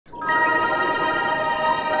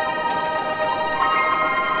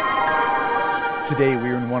Today we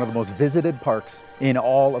are in one of the most visited parks in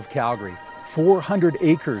all of Calgary. 400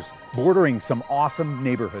 acres bordering some awesome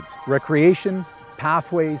neighborhoods. Recreation,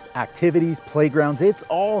 pathways, activities, playgrounds, it's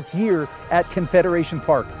all here at Confederation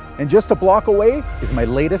Park. And just a block away is my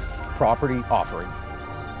latest property offering.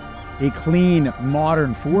 A clean,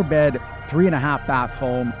 modern 4-bed, 3.5-bath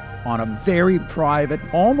home on a very private,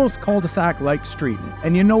 almost cul-de-sac-like street.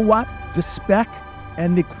 And you know what? The spec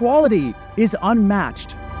and the quality is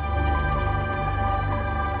unmatched.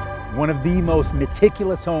 One of the most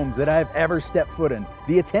meticulous homes that I've ever stepped foot in.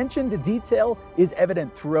 The attention to detail is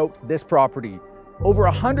evident throughout this property. Over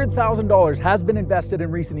 $100,000 has been invested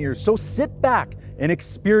in recent years, so sit back and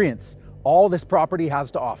experience all this property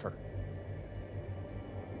has to offer.